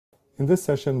In this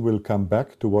session, we'll come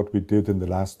back to what we did in the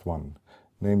last one,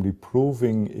 namely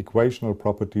proving equational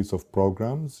properties of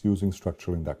programs using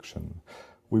structural induction.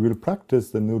 We will practice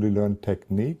the newly learned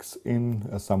techniques in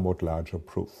a somewhat larger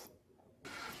proof.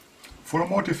 For a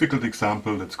more difficult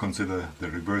example, let's consider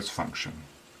the reverse function.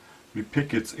 We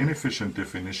pick its inefficient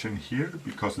definition here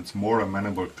because it's more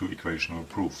amenable to equational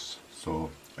proofs. So,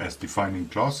 as defining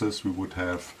clauses, we would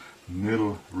have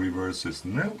nil reverse is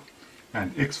nil,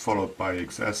 and x followed by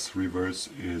xs reverse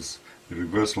is the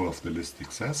reversal of the list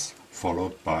xs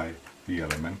followed by the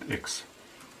element x.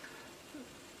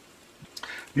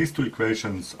 These two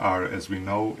equations are, as we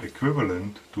know,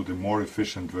 equivalent to the more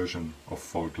efficient version of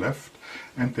fold left,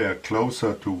 and they are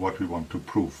closer to what we want to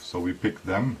prove. So we pick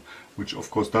them, which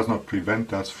of course does not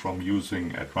prevent us from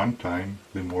using at runtime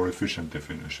the more efficient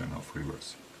definition of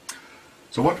reverse.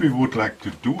 So what we would like to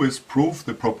do is prove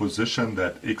the proposition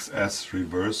that xs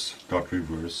reverse dot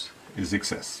reverse is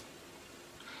xs.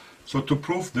 So to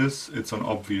prove this, it's an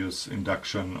obvious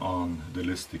induction on the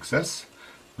list xs.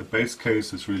 The base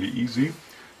case is really easy.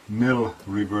 Nil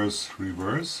reverse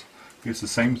reverse is the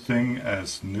same thing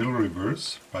as nil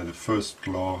reverse by the first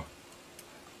law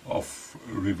of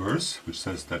reverse, which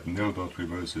says that nil dot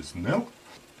reverse is nil.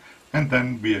 And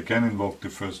then we again invoke the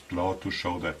first law to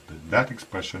show that that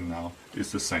expression now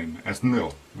is the same as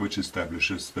nil, which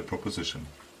establishes the proposition.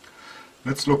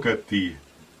 Let's look at the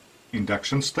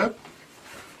induction step.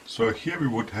 So here we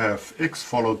would have x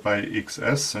followed by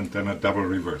xs and then a double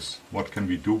reverse. What can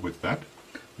we do with that?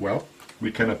 Well,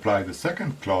 we can apply the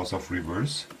second clause of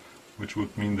reverse, which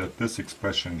would mean that this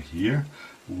expression here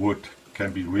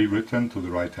can be rewritten to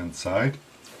the right hand side,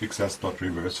 xs dot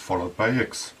reverse followed by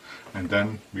x. And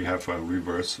then we have a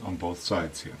reverse on both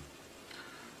sides here.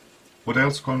 What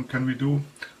else can we do?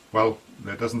 Well,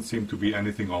 there doesn't seem to be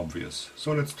anything obvious.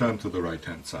 So let's turn to the right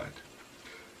hand side.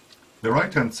 The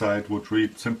right hand side would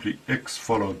read simply x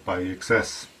followed by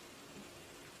xs.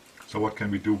 So what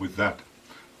can we do with that?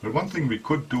 Well, one thing we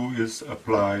could do is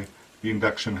apply the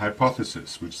induction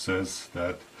hypothesis, which says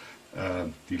that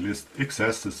the list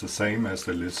xs is the same as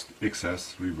the list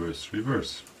xs reverse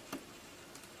reverse.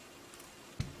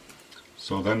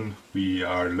 So then we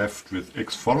are left with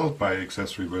x followed by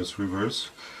xs reverse reverse,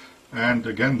 and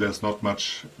again there's not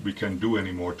much we can do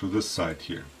anymore to this side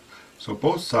here. So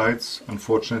both sides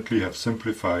unfortunately have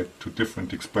simplified to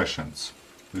different expressions.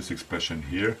 This expression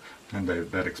here and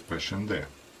that expression there.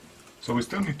 So we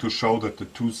still need to show that the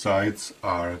two sides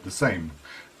are the same,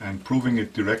 and proving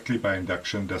it directly by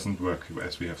induction doesn't work,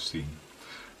 as we have seen.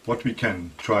 What we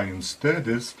can try instead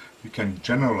is we can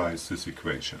generalize this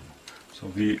equation. So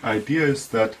the idea is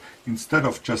that instead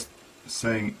of just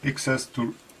saying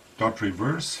xs dot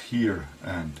reverse here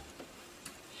and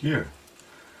here,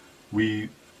 we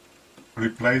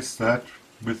replace that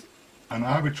with an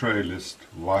arbitrary list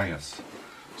ys.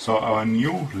 So our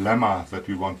new lemma that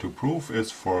we want to prove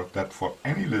is that for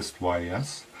any list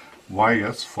ys,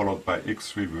 ys followed by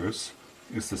x reverse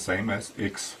is the same as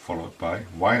x followed by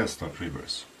ys dot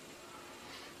reverse.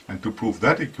 And to prove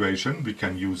that equation, we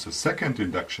can use a second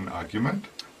induction argument,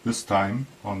 this time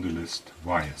on the list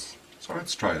ys. So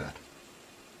let's try that.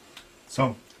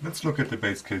 So let's look at the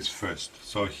base case first.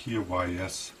 So here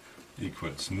ys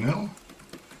equals nil,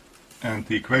 and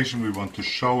the equation we want to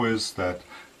show is that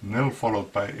nil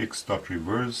followed by x dot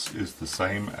reverse is the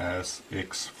same as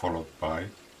x followed by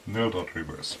nil dot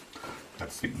reverse.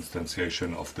 That's the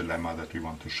instantiation of the lemma that we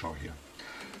want to show here.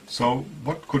 So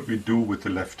what could we do with the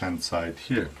left hand side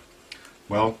here?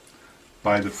 Well,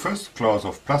 by the first clause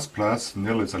of plus plus,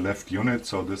 nil is a left unit,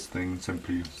 so this thing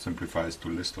simply simplifies to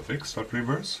list of x dot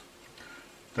reverse.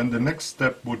 Then the next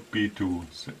step would be to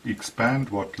expand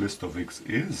what list of x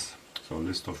is. So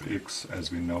list of x,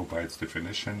 as we know by its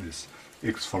definition, is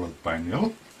x followed by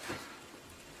nil.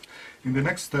 In the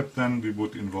next step then we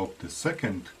would invoke the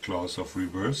second clause of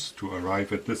reverse to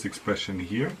arrive at this expression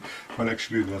here. Well,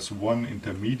 actually there's one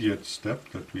intermediate step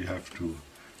that we have to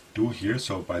do here.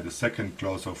 So by the second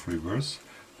clause of reverse,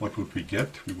 what would we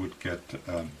get? We would get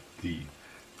the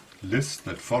list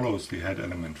that follows the head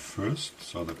element first,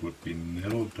 so that would be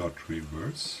nil dot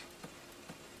reverse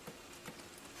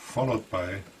followed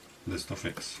by list of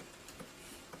x.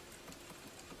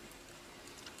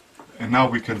 And now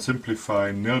we can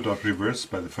simplify nil dot reverse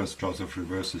by the first clause of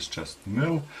reverse is just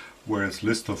nil, whereas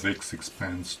list of x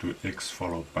expands to x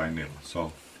followed by nil.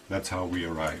 So that's how we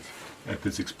arrive at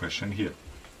this expression here.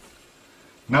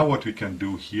 Now what we can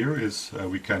do here is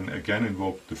we can again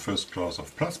invoke the first clause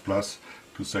of plus plus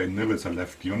to say nil is a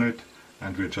left unit,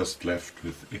 and we're just left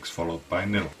with x followed by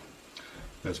nil.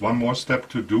 There's one more step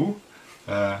to do.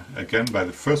 Again, by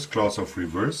the first clause of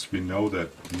reverse, we know that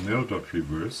nil dot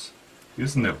reverse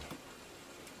is nil.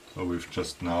 So we've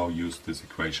just now used this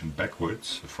equation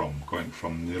backwards, from going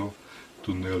from nil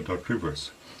to nil dot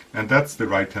reverse. And that's the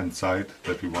right hand side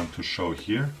that we want to show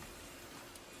here.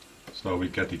 So we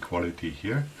get equality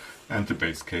here, and the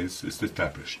base case is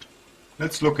established.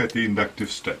 Let's look at the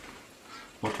inductive step.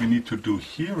 What we need to do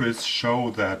here is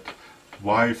show that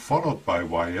y followed by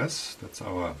ys, that's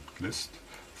our list,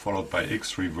 followed by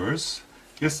x reverse,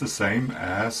 is the same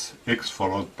as x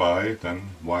followed by then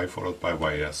y followed by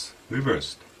ys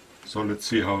reversed. So let's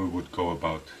see how we would go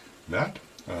about that.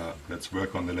 Let's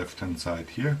work on the left hand side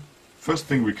here. First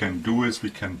thing we can do is we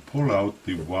can pull out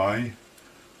the y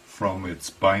from its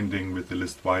binding with the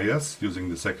list ys using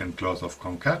the second clause of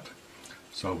concat.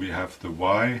 So we have the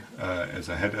y as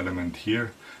a head element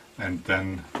here, and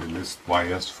then the list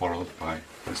ys followed by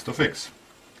list of x.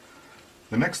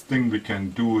 The next thing we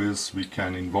can do is we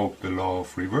can invoke the law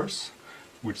of reverse,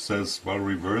 which says, well,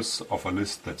 reverse of a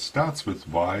list that starts with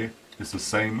y is the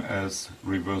same as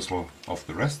reversal of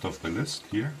the rest of the list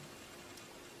here,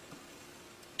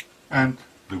 and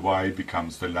the y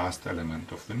becomes the last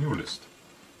element of the new list.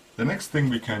 The next thing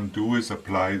we can do is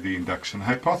apply the induction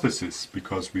hypothesis,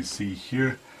 because we see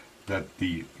here that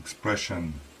the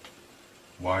expression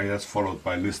ys followed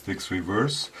by list x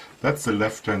reverse, that's the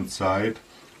left hand side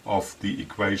of the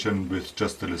equation with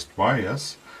just the list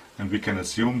ys, and we can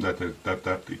assume that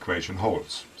that equation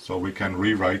holds. So we can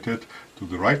rewrite it to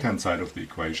the right hand side of the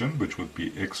equation, which would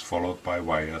be x followed by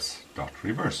ys dot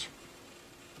reverse.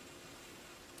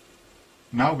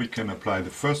 Now we can apply the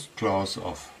first clause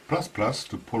of plus plus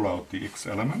to pull out the x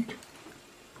element,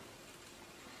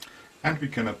 and we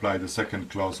can apply the second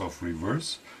clause of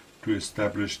reverse to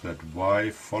establish that y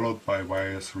followed by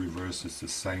ys reverse is the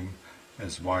same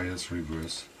as ys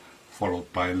reverse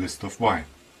followed by a list of y.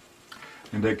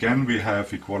 And again we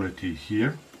have equality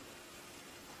here.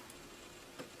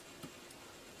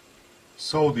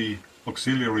 So the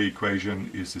auxiliary equation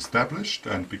is established,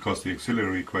 and because the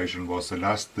auxiliary equation was the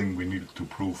last thing we needed to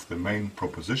prove the main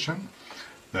proposition,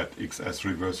 that xs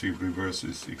reverse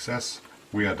is xs,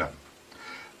 we are done.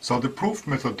 So the proof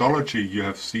methodology you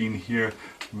have seen here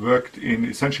worked in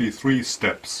essentially 3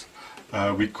 steps.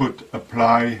 We could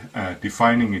apply a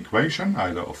defining equation,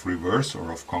 either of reverse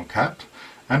or of concat,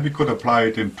 and we could apply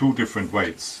it in 2 different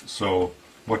ways. So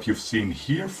what you've seen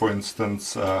here, for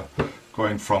instance,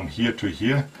 going from here to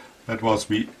here, that was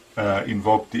we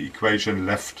invoked the equation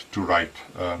left to right.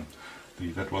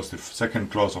 That was the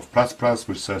second clause of plus plus,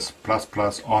 which says plus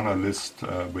plus on a list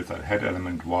with a head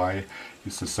element y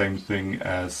is the same thing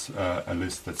as a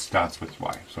list that starts with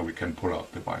y. So we can pull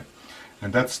out the y.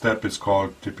 And that step is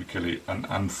called typically an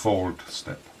unfold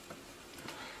step.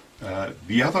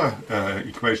 The other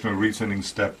equational reasoning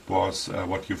step was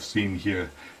what you've seen here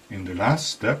in the last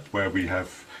step, where we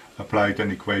have applied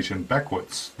an equation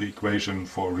backwards. The equation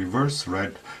for reverse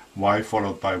read y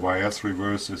followed by ys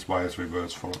reverse is ys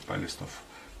reverse followed by list of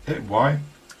y,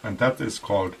 and that is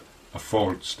called a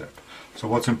fold step. So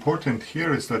what's important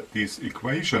here is that these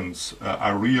equations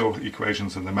are real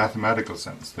equations in the mathematical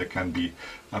sense. They can be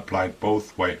applied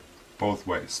both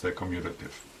ways. They're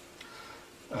commutative.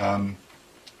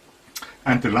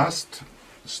 And the last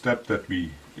step that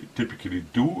we typically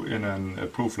do in a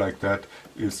proof like that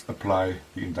is apply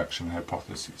the induction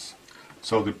hypothesis.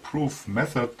 So the proof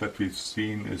method that we've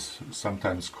seen is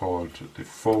sometimes called the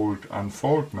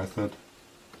fold-unfold method.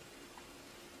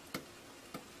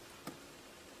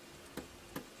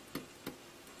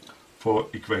 For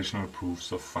equational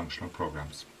proofs of functional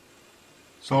programs.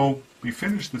 So we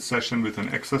finished this session with an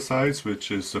exercise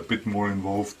which is a bit more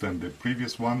involved than the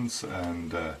previous ones,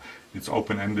 and it's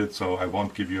open-ended, so I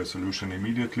won't give you a solution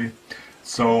immediately.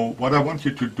 So what I want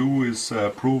you to do is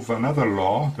prove another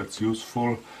law that's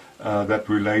useful that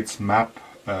relates map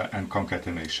and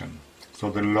concatenation. So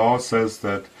the law says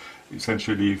that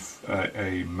essentially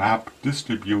a map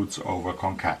distributes over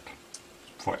concat.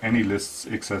 For any lists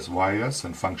xs, ys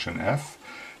and function f,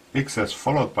 xs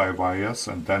followed by ys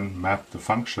and then map the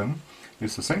function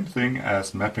is the same thing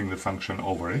as mapping the function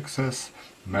over xs,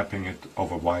 mapping it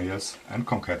over ys and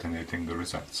concatenating the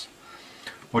results.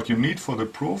 What you need for the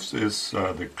proofs is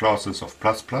the clauses of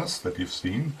plus plus that you've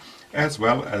seen, as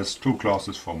well as 2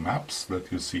 clauses for maps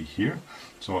that you see here.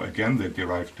 So again, they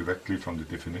derive directly from the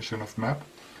definition of map.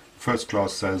 First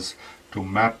clause says to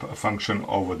map a function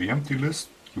over the empty list,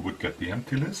 you would get the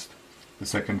empty list. The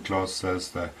second clause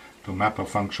says that to map a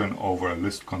function over a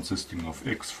list consisting of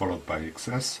x followed by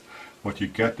xs, what you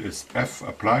get is f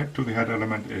applied to the head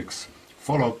element x,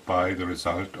 followed by the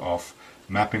result of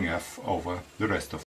mapping f over the rest of